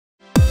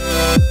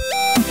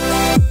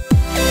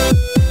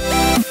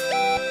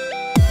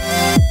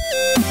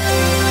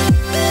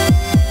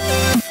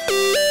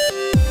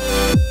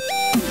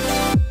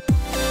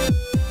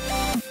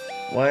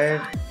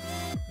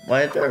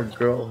is there a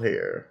girl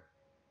here?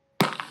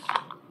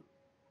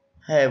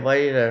 Hey, why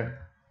are you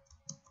there?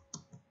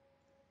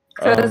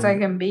 Because I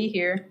can be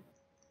here.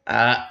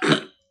 At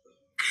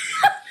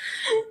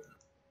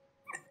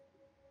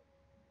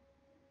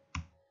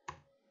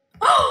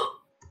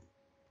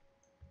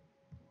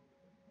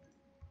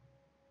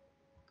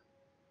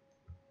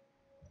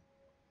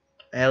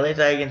least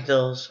I can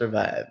still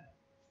survive.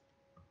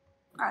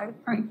 I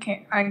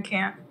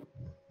can't.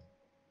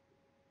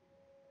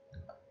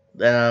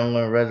 Then I'm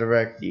gonna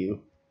resurrect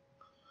you.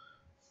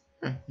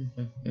 Hey,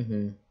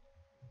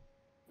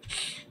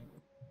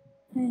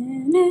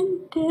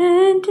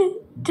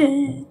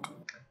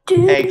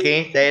 can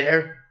you stay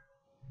there?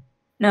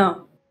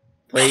 No.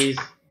 Please.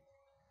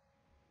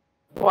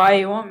 Why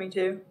you want me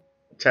to?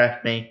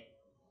 Trust me.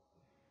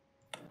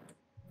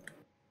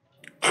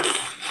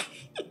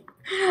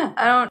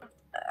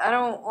 I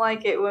don't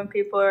like it when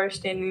people are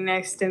standing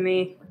next to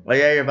me. Well,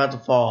 yeah, you're about to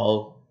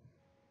fall.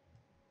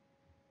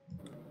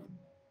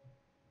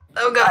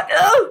 Oh God!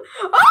 Oh!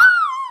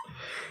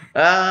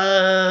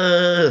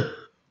 Ah!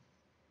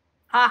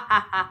 Ha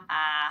ha ha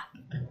ha!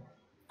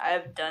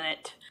 I've done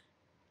it.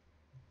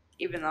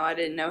 Even though I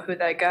didn't know who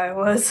that guy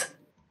was.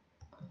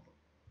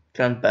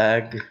 Come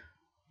back.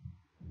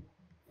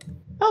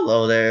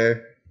 Hello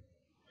there.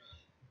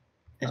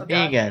 It's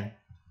me again.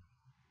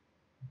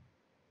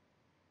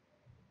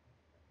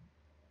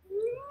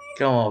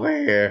 Come over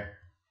here.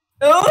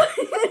 Oh!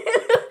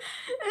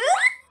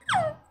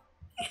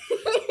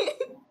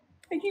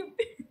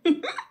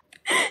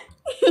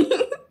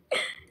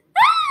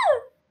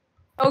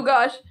 Oh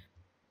gosh.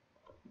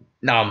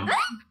 Nom.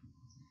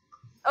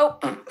 Oh.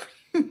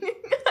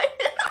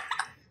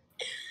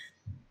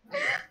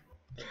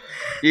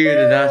 You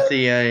did not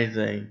see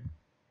anything.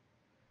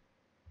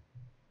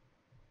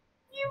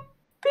 You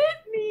bit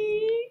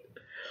me.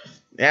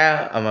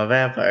 Yeah, I'm a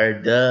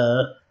vampire,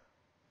 duh.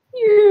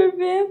 You're a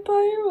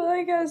vampire? Well,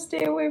 I gotta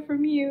stay away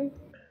from you.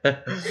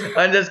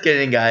 I'm just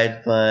kidding,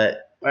 guys,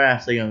 but we're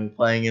actually gonna be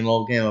playing an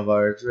old game of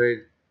ours, right?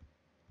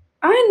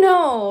 I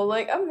know,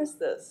 like, I miss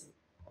this.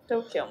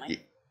 Don't kill me.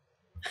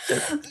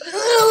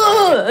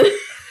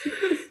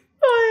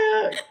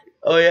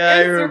 Oh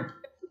yeah,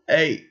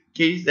 hey,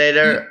 can you stay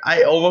there?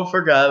 I almost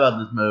forgot about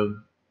this move.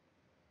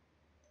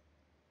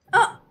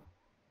 Oh,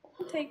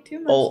 you take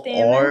too much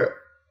damage.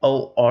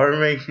 R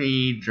makes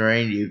me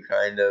drain you,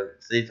 kind of.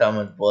 See how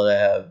much blood I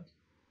have.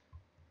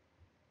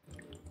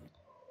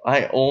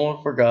 I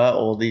almost forgot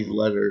all these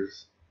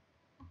letters.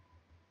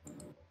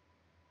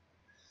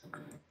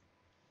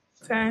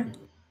 Okay.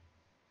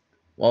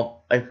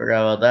 Well, I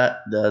forgot about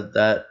that. Does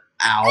that?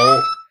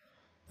 Ow!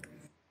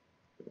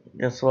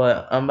 Guess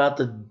what? I'm about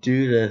to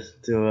do this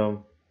to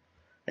him.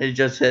 He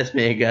just hits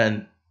me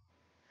again.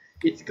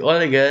 He's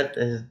going to get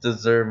his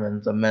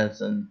deserving of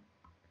medicine.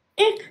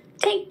 Take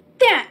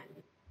that!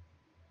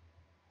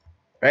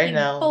 Right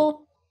now.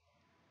 Bull.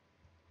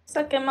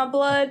 Sucking my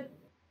blood.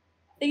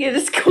 Think it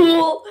is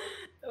cool.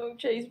 Don't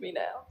chase me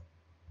now.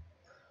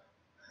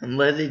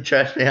 Lizzie,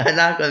 trust me, I'm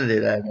not going to do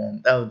that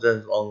again. That was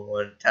just only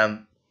one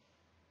attempt.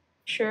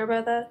 Sure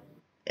about that?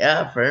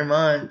 Yeah, pretty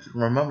much.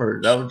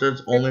 Remember, that was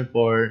just only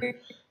for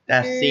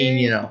that scene,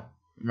 you know.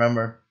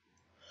 Remember?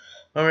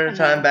 Remember the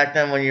time back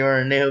then when you were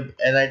a noob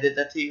and I did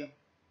that to you?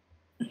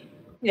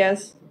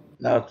 Yes.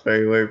 That was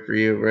very weird for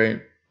you,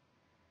 right?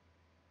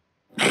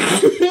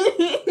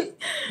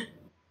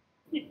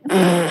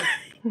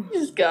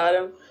 Just got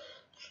him.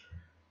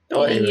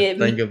 Don't even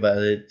think about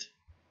it.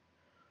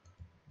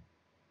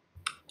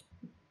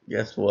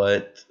 Guess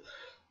what?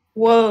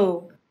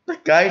 Whoa. The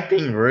guy's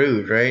being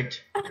rude,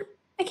 right?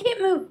 I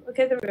can't move.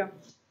 Okay, there we go.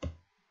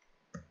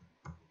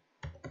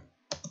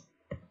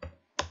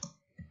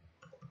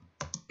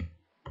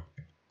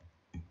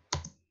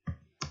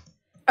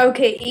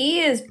 Okay,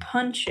 E is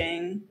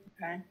punching.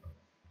 Okay.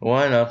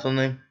 Why not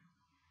something?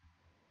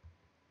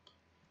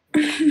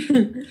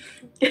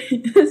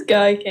 This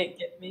guy can't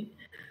get me.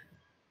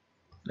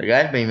 The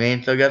guy's being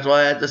mean, so guess what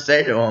I have to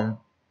say to him?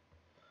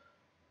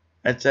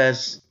 It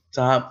says,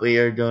 stop, we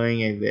are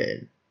doing a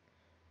vid.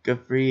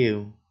 Good for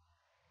you.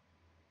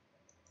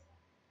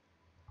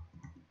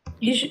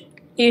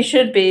 You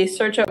should be.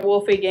 Search up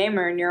Wolfie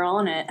Gamer and you're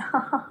on it.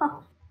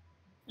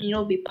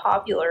 You'll be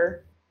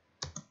popular.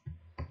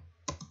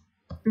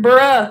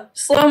 Bruh,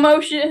 slow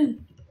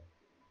motion.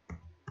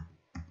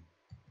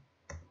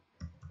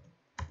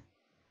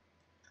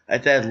 I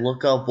said,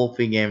 look up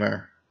Wolfie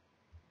Gamer.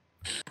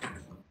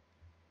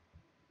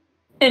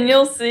 And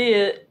you'll see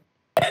it.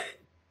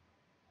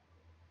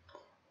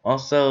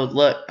 Also,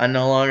 look, I'm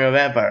no longer a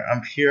vampire.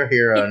 I'm pure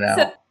hero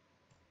now.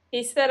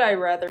 He said I'd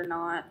rather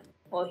not.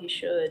 Well, he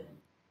should.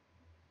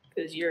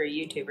 Because you're a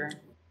YouTuber.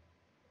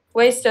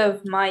 Waste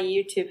of my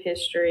YouTube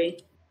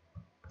history.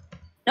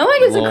 No one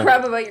gives a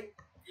crap about your...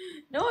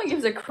 No one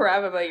gives a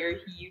crap about your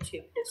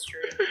YouTube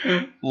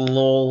history.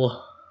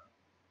 Lol.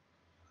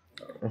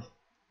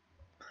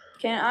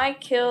 Can I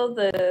kill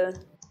the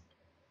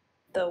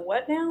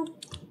what now?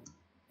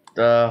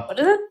 What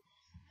is it?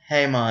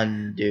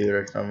 Hamon dude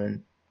or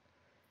something.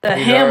 The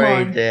He's Hamon.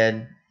 already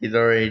dead. He's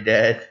already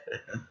dead.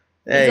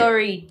 He's Hey,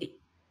 already.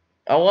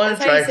 I want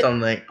That's to how you try say.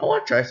 something. I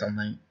want to try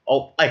something.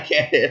 Oh, I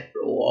can't hit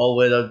the wall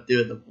without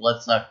doing the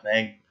blood suck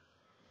thing.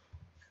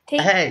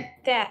 Take Hey,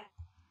 that.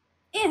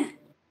 Yeah.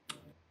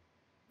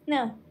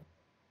 No.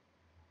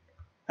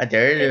 I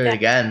dare you to Take do it that.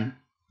 again.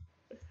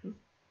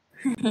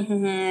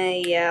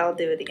 Yeah, I'll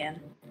do it again.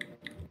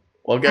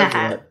 Well, guess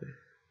what?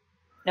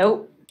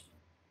 Nope.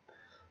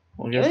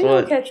 Well, You guess ain't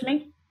gonna what? catch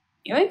me.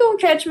 You ain't gonna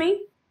catch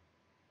me.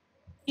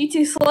 You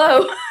too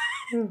slow.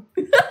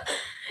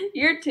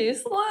 You're too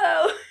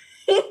slow.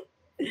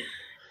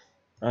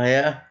 Oh,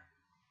 yeah?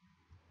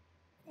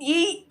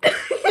 Yeet.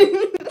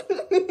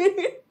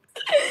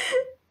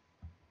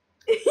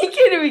 You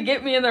can't even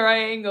get me in the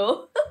right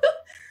angle.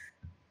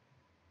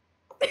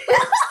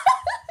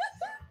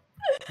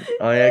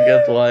 Oh, yeah,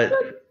 guess what?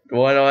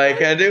 What do I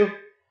can't do?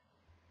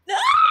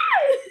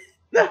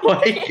 No,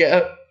 I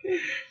can't.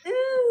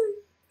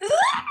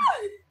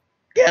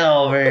 Get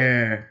over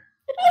here.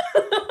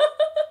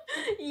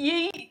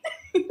 Yeet.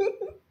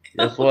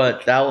 Guess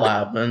what? That will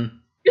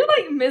happen. You're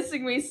like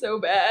missing me so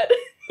bad.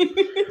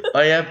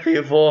 Oh, yeah,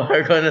 people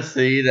are gonna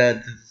see that.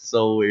 It's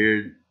so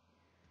weird.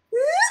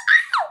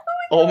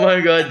 Oh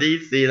my god, do you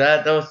see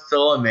that? That was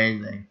so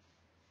amazing.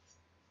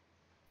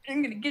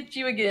 I'm gonna get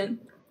you again.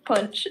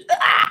 Punch.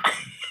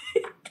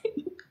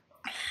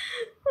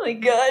 Oh my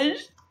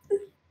gosh.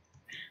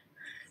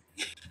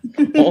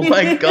 Oh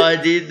my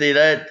god, do you see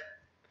that?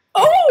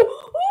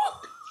 Oh!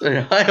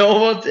 I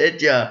almost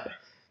hit ya.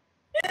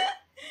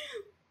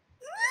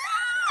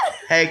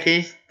 Hey,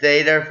 can you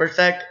stay there for a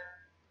sec?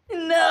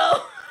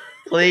 No.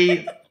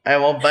 Please? I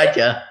won't bite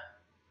ya.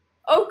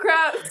 Oh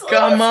crap.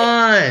 Come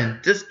on!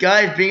 This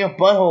guy's being a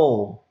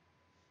butthole.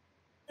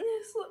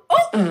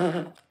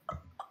 Oh!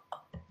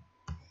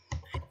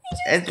 He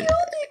just killed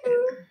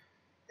you.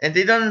 If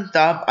he doesn't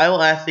stop, I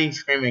will actually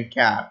scream in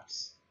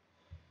caps.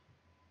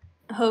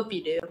 I hope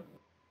you do.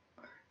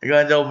 The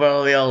guy's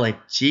overly all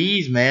like,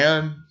 jeez,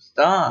 man,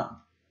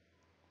 stop.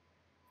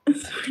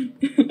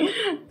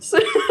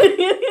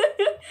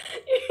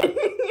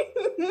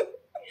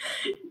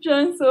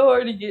 Trying so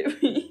hard to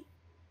get me.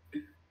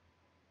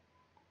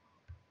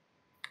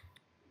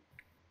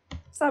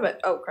 Stop it.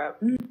 Oh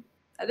crap.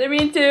 I didn't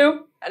mean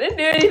to. I didn't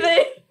do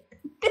anything.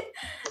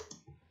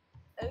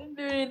 I didn't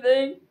do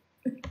anything.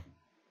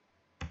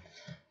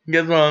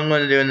 Guess what I'm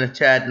gonna do in the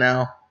chat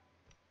now?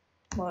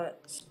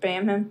 What?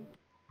 Spam him?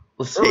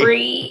 We'll see.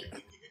 Read.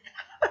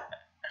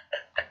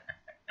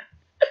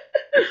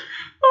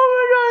 Oh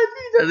my god,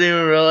 he doesn't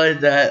even realize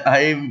that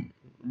I'm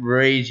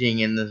raging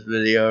in this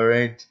video,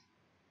 right?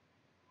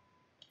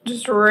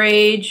 Just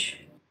rage.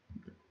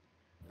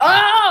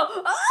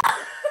 Oh!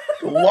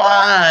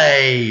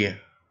 Why?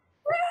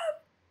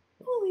 Crap!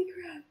 Holy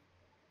crap.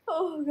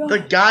 Oh god. The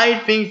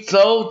guy's being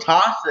so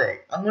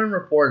toxic. I'm gonna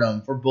report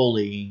him for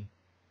bullying.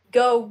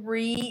 Go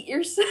read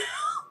yourself.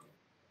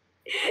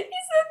 He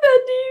said that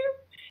to you.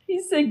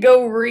 He said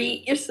go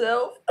read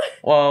yourself.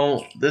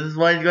 Well, this is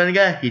what he's gonna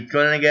get. He's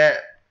gonna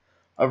get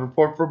a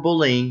report for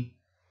bullying.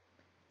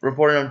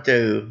 Report him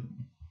to.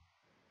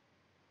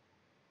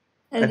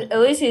 And at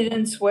least he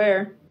didn't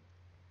swear.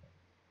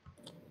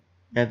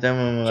 Yeah, then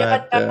we'll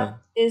have to.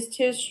 Is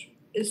too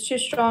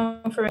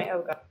strong for me.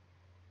 Oh god.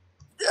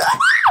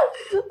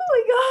 Oh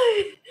my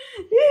god.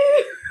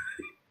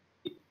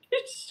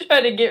 You're just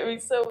trying to get me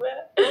so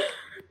bad.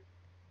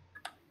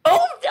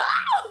 Oh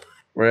no!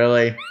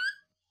 Really?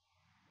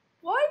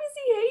 Why does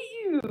he hate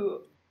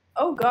you?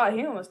 Oh god,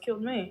 he almost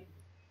killed me.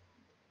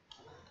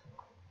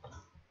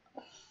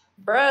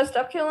 Bruh,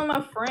 stop killing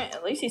my friend.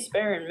 At least he's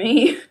sparing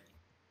me.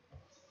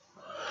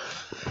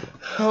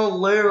 Oh,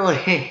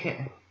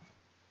 literally.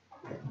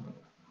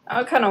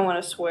 I kind of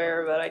want to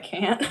swear, but I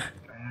can't.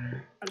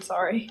 I'm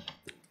sorry.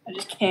 I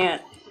just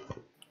can't.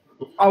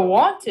 I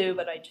want to,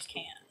 but I just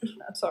can't.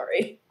 I'm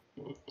sorry.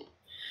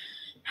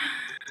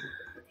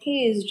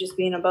 He is just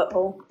being a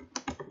butthole.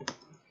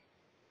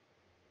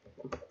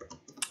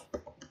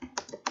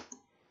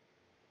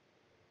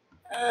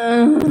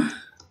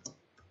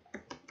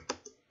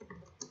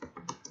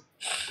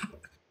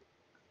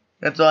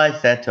 That's what I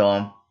said to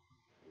him.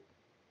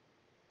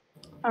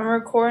 I'm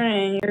recording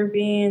and you're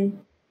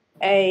being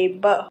a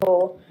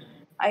butthole.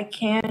 I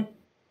can't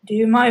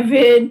do my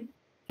vid.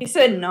 He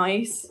said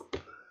nice.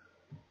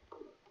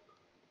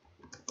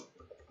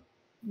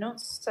 Don't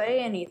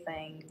say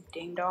anything,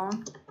 ding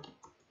dong.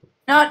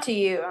 Not to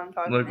you, I'm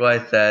talking Look to what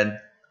I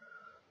said.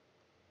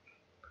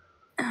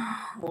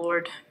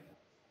 Lord.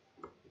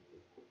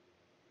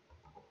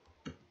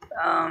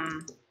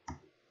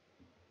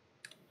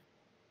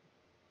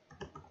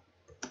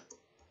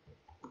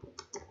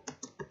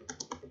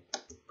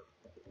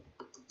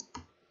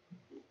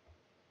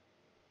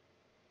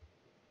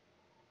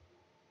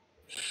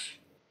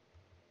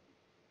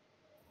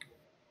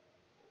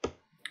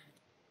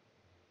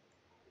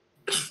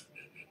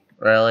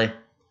 Really?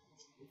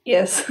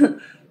 Yes.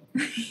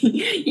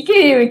 You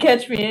can't even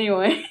catch me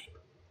anyway.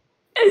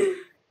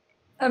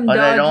 I'm But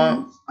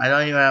dodging. I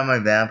don't even have my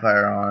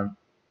vampire on.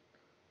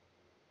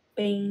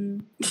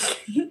 Bing.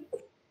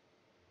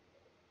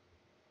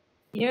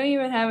 You don't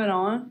even have it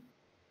on?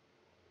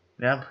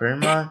 Yeah, pretty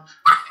much.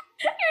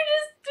 You're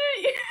just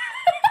doing.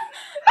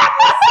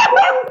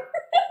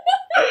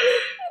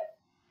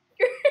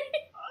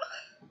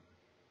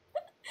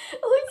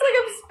 It looks like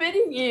I'm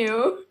spitting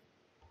you.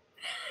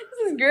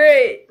 This is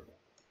great.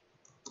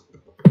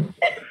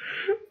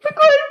 Look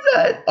like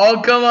that.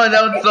 Oh, come on.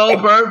 That was so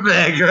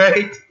perfect,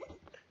 right?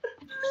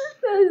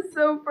 That is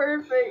so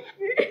perfect.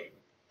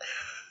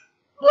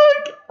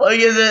 Look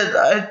at this.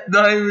 I'm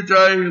not even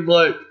trying to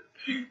look.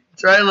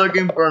 Try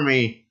looking for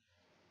me.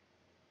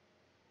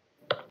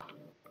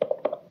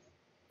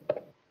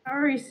 I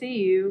already see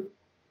you.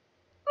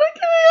 Look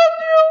at me. I'm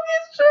doing a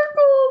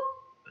circle.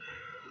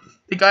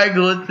 The guy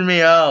glitched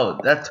me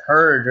out. That's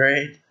Herd,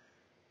 right?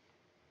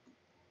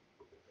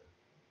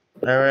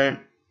 Alright.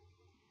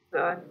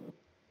 God.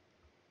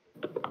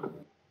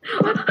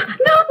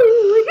 No!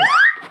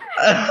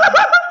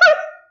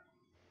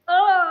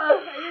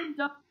 Oh, I didn't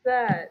dodge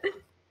that.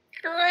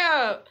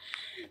 Crap.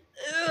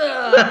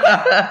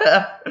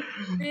 Ugh.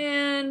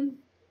 Man,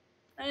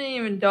 I didn't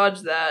even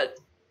dodge that.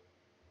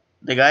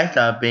 The guy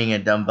stopped being a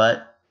dumb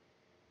butt.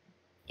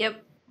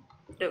 Yep.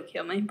 Don't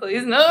kill me,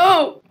 please.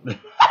 No!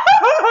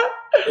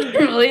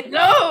 Please,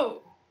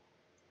 no!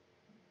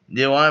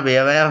 Do you want to be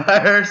a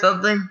vampire or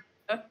something?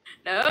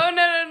 No,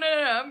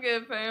 I'm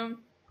good, fam.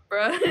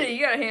 Bruh, you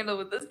gotta handle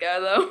with this guy,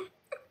 though.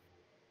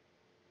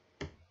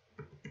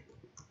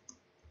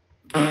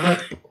 Why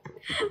does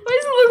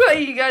it look like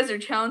you guys are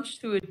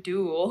challenged to a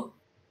duel?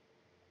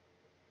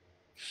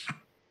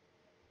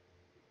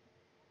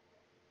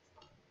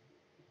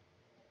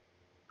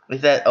 We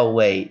said, oh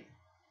wait.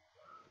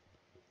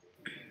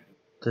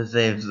 The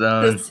safe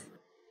zone.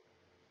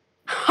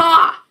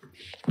 Ha!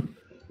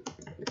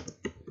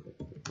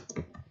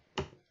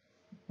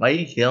 Why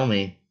you kill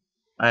me?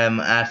 I am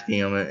asking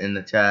him in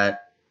the chat.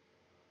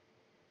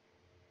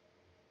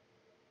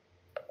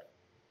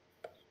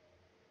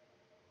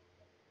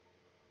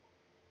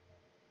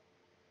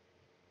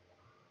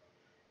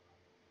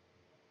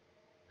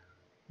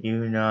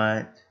 You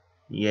not.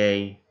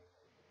 Yay.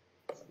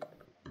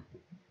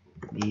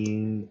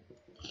 You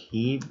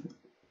keep.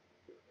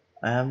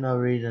 I have no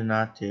reason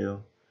not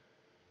to.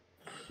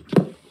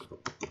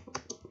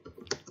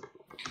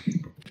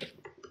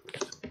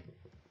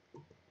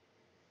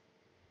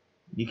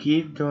 You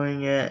keep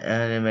doing it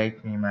and it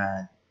makes me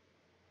mad.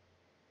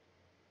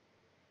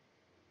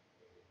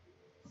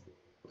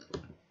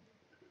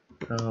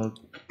 So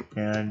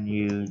can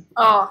you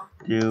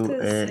do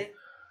it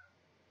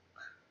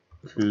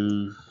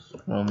to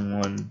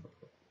someone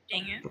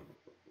Dang it.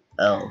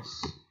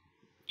 else?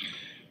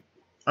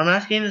 I'm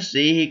asking to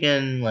see he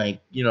can,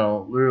 like, you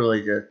know,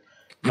 literally just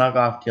knock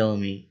off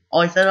killing me. Oh,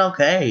 I said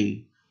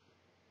okay.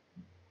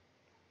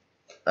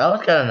 That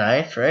was kind of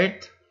nice,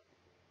 right?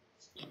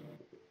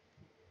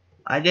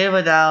 I did it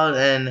without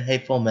an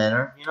hateful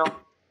manner, you know?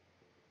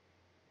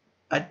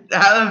 I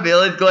have a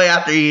feeling going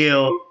after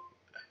you.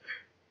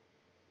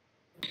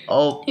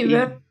 Oh,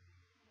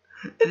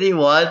 if he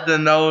was,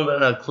 then that would have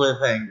been a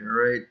cliffhanger,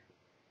 right?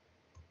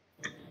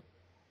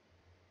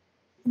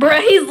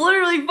 Bruh, he's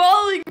literally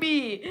following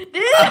me! Dude!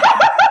 Dude!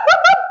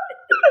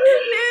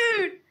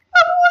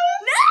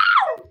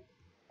 No!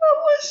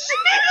 Oh,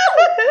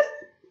 shit!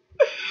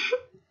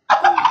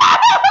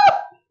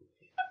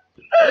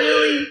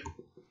 Really?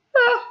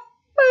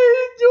 I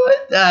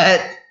enjoyed that.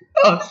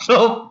 That was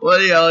so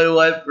funny how it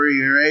went for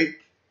you, right?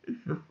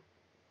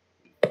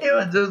 It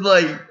was just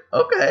like,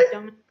 okay.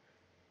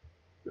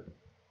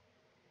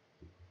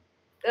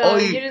 Oh,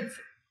 you didn't.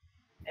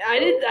 I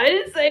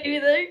didn't say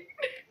anything.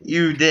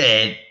 You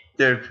did.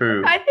 There's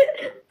proof. I'm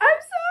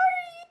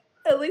sorry.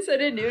 At least I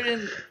didn't do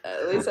it.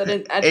 At least I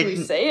didn't actually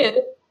say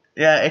it.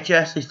 Yeah, it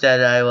actually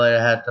said I would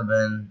have had to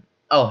been.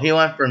 Oh, he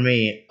went for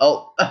me.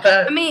 Oh.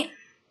 I mean,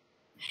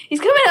 he's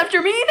coming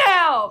after me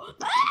now.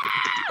 Ah!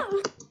 Oh my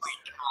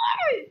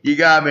God. You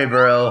got me,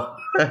 bro.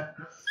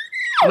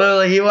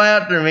 Literally, he went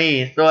after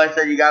me, so I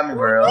said, "You got me,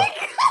 bro." Oh my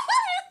God.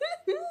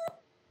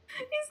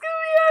 He's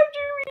coming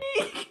after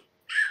me.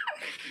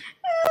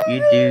 You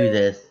do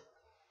this.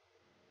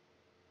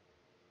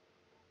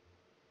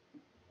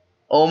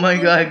 Oh my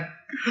God.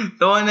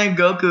 Someone named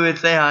Goku would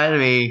say hi to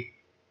me.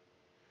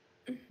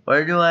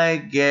 Where do I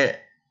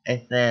get a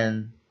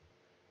thing?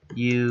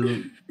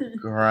 You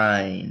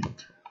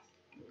grind.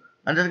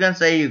 I'm just gonna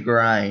say you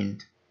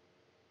grind.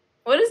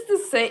 What is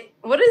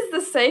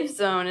the safe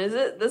zone? Is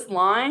it this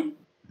line?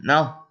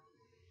 No.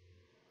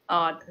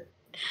 Oh,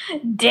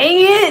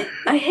 dang it!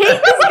 I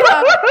hate this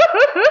guy.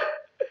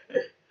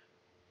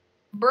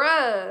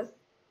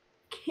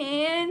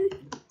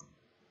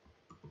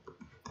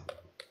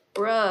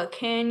 Bruh,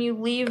 can you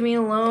leave me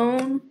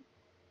alone?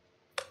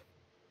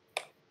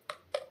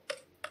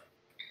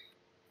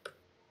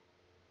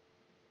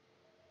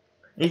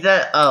 He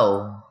said,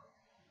 oh.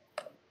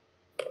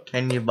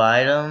 Can you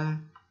buy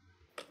them?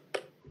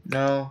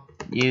 No,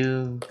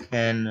 you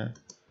can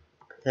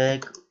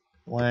pick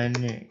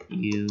when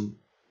you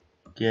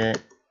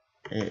get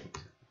it.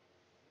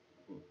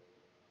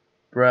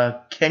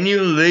 Bruh, can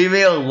you leave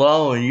me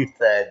alone, you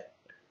said.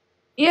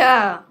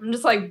 Yeah, I'm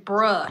just like,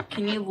 bruh,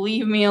 can you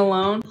leave me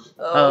alone?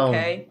 Oh,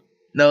 okay.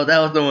 No, that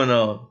was someone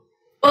else.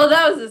 Well,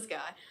 that was this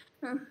guy.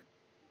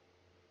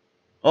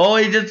 Oh,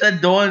 he just said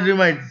don't want to do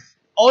my...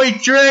 Oh, he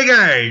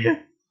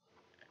triggered!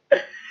 He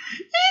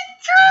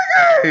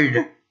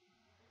triggered!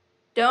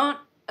 Don't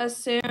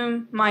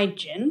assume my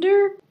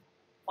gender?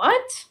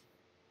 What?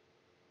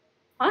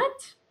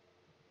 What?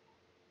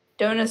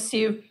 Don't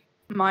assume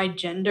my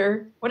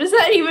gender? What does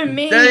that even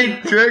mean?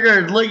 Then he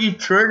triggered. Look, he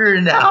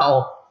triggered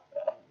now.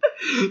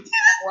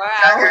 Wow.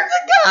 Triggered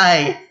the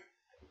guy.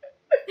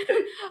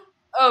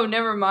 Oh,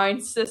 never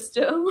mind,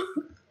 system.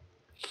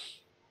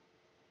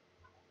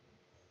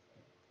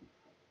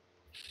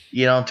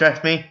 You don't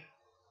trust me?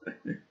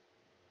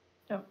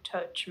 Don't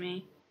touch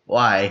me.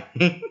 Why?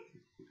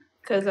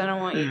 Because I don't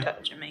want you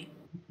touching me.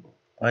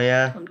 Oh,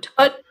 yeah? Don't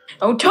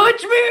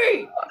touch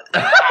me!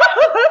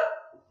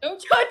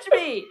 Don't touch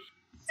me!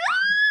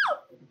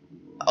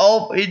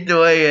 Oh, he's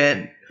doing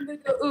it. I'm gonna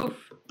go oof.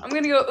 I'm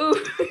gonna go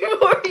oof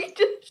before he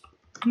just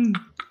oof. We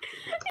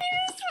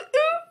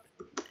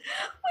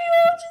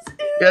all just oof.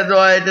 That's what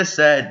I just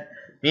said.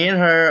 Me and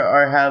her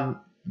are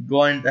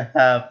going to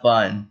have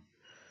fun.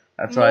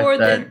 That's what I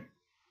said.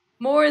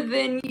 More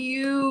than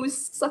you,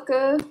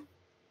 sucker.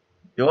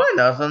 Do I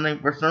know something?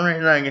 For some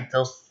reason I can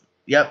still...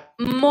 Yep.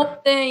 More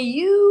than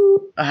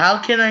you.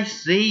 How can I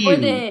see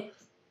you?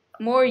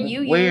 More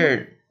you.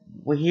 Weird.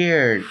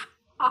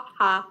 Ha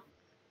ha.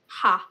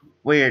 Ha.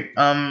 Weird.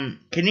 Can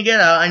you get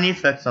out? I need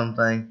to fix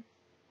something.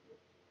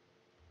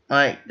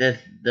 Like, this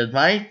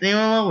might seem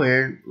a little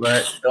weird,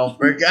 but don't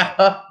freak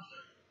out.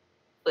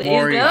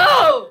 Please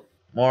no!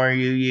 More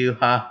you,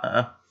 ha,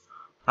 ha,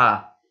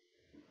 ha.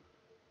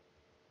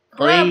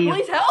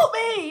 Please help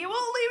me! You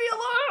won't leave me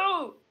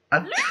alone!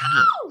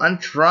 I'm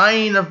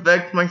trying to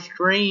fix my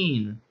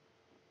screen.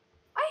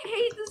 I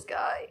hate this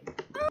guy.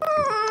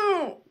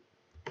 Oh.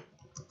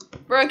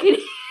 Bro, can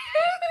he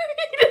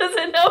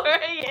doesn't know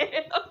where I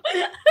am.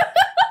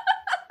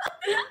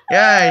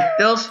 Yeah, I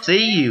still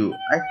see you.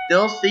 I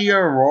still see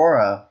your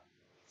aurora.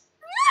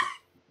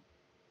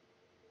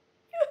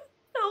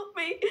 Help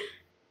me.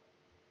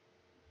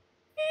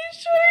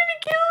 He's trying to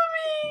kill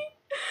me.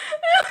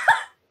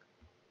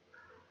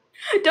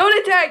 Don't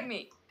attack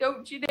me.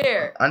 Don't you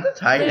dare. I'm just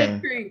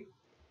hiding.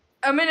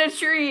 I'm in a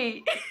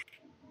tree.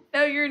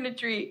 No, you're in a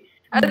tree.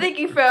 I think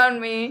he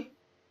found me.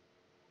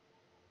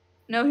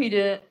 No, he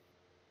didn't.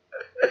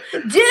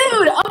 Dude,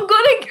 I'm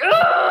gonna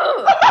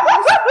go.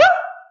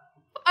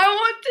 I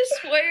want to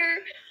swear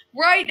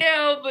right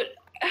now, but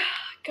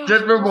gosh,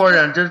 Just report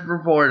him. Just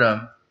report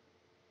him.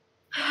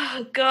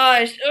 Oh,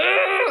 gosh.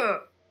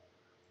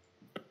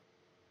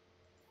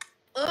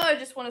 I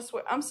just want to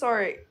swear. I'm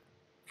sorry.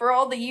 For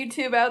all the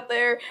YouTube out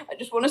there, I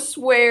just want to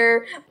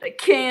swear, but I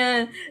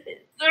can't.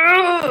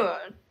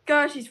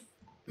 Gosh, he's...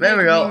 There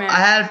we go. I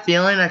had a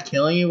feeling that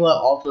killing you will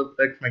also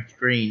fix my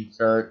screen,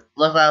 so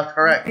let's I was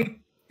correct.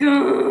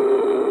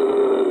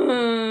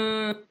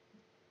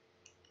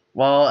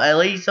 Well, at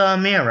least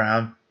me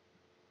around.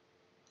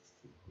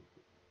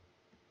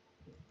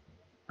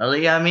 At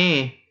least got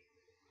me.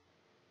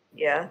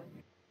 Yeah.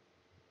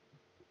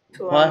 That's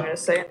what What? I'm gonna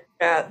say in the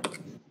chat.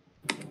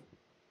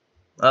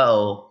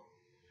 Uh-oh.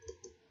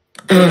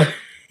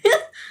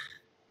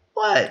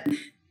 What?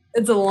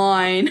 It's a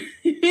line.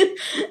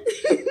 It's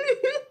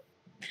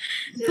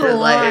a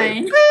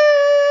line. Like,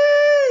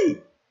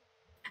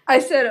 I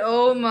said,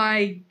 oh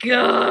my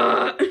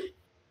god.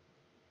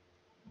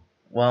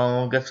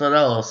 well, guess what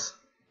else?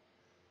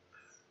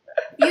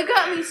 You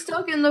got me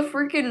stuck in the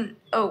freaking...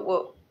 Oh,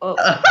 whoa. Oh.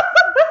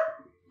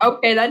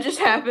 Okay, that just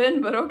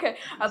happened, but okay.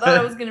 I thought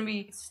I was gonna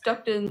be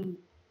stuck in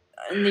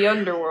the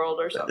underworld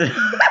or something.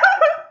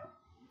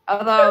 I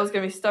thought I was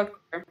gonna be stuck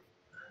there.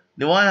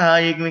 You want to know how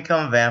you can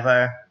become a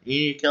vampire? You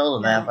need to kill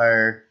the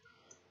vampire.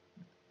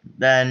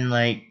 Then,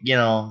 like, you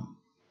know,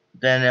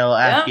 then it'll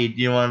ask you,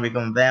 do you want to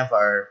become a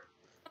vampire?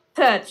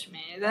 Touch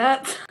me.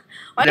 That's...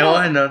 Do you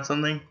want to know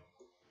something?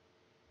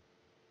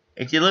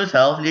 If you lose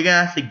health, you're going to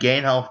actually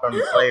gain health from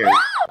the players.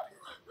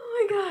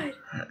 Oh my god.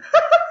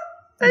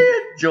 I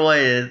enjoy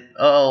it.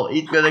 Uh-oh,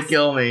 he's going to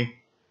kill me.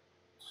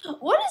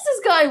 What does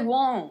this guy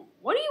want?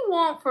 What do you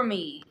want from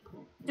me?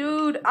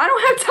 Dude, I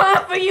don't have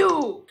time for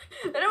you.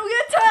 I don't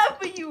got time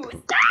for you.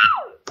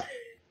 Stop!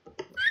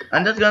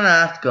 I'm just going to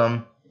ask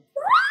him.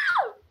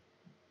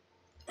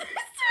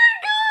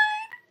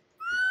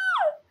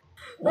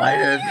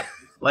 Why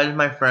does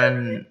my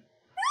friend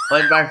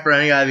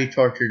gotta be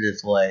tortured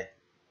this way?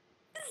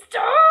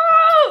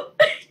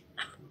 Stop!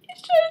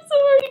 He's trying so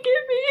hard to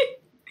get me.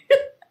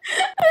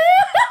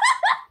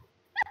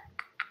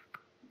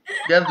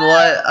 Guess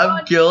what?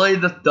 I'm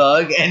killing the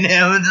thug and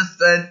him just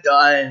said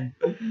done.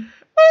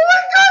 Oh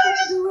my god, he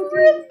just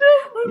ripped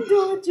him! I'm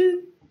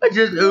dodging. I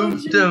just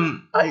oofed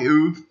him. I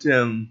oofed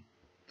him.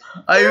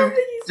 I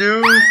oofed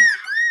him.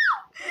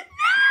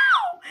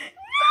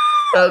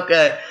 No!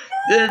 Okay.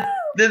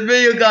 This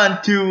video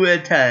gone too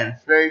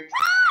intense. Very...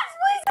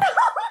 Please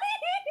help me!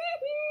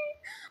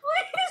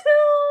 Please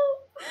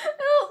help!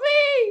 Help me!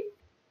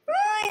 Oh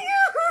my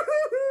god!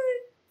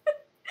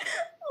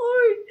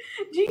 Lord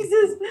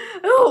Jesus,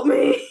 help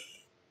me.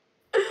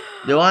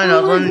 Do I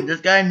know someone?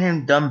 This guy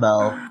named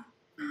Dumbbell.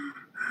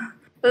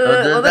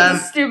 Well,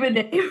 that's a stupid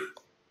name.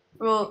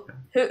 Well,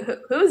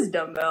 who's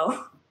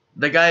Dumbbell?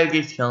 The guy who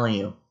keeps killing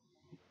you.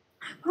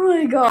 Oh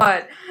my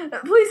god.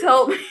 Please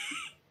help me.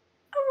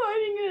 I'm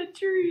hiding in a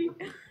tree.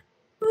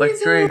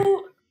 Please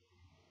help.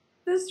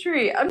 This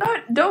tree. I'm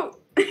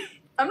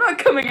not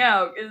coming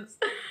out because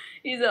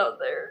he's out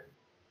there.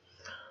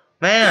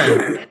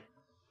 Man.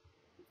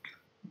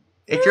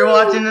 If you're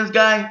watching this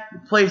guy,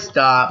 please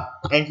stop.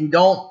 And if you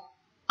don't,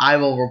 I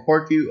will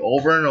report you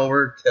over and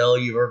over till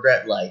you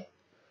regret life.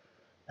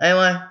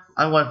 Anyway,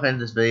 I'm going to finish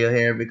this video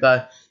here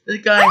because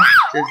this guy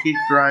just keeps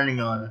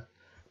grinding on us.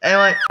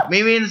 Anyway,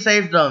 meet me in the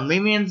safe zone.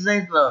 Meet me in the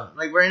safe zone.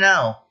 Like right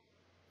now.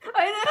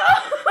 I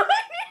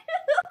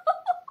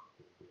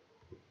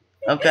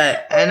know.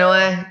 Okay,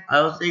 anyway,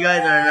 I will see you guys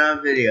in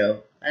another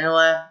video.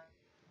 Anyway,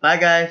 bye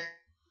guys.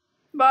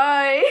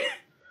 Bye.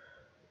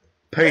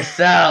 Peace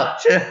out.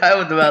 I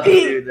was about to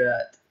do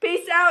that.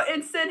 Peace out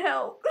and send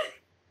help.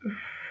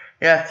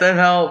 Yeah, send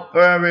help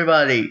for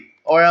everybody.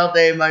 Or else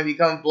they might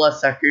become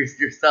bloodsuckers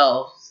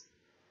yourselves.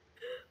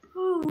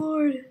 Oh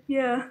Lord,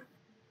 yeah.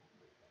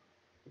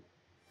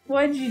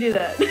 Why did you do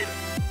that?